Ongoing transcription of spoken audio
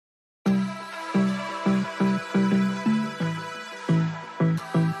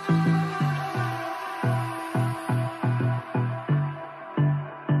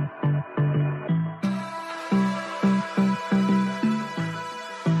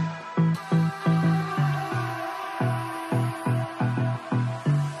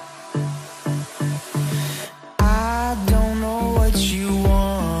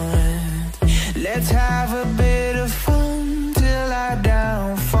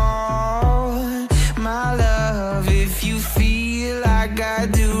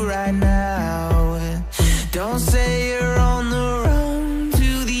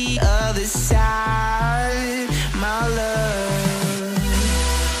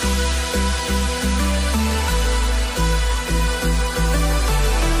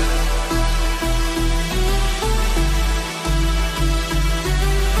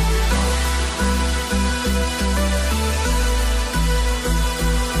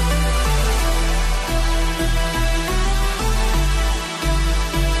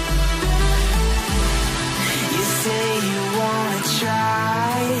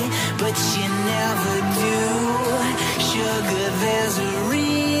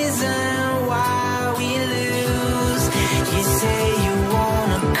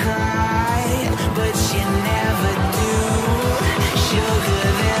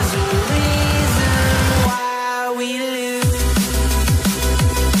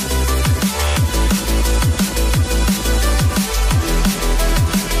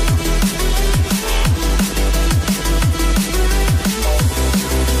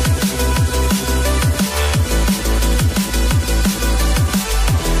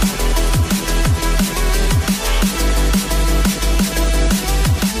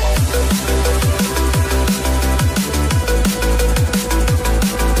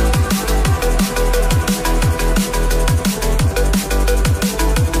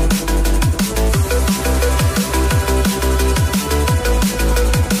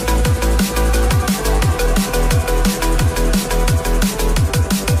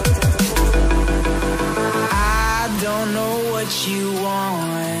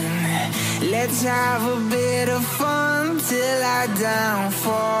one. Let's have a bit of fun till I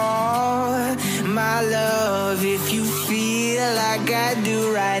downfall. My love, if you feel like I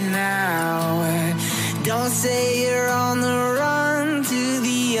do right now, don't say you're on the run to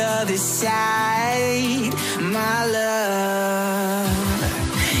the other side. My love,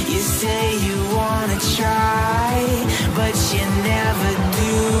 you say you wanna try, but you never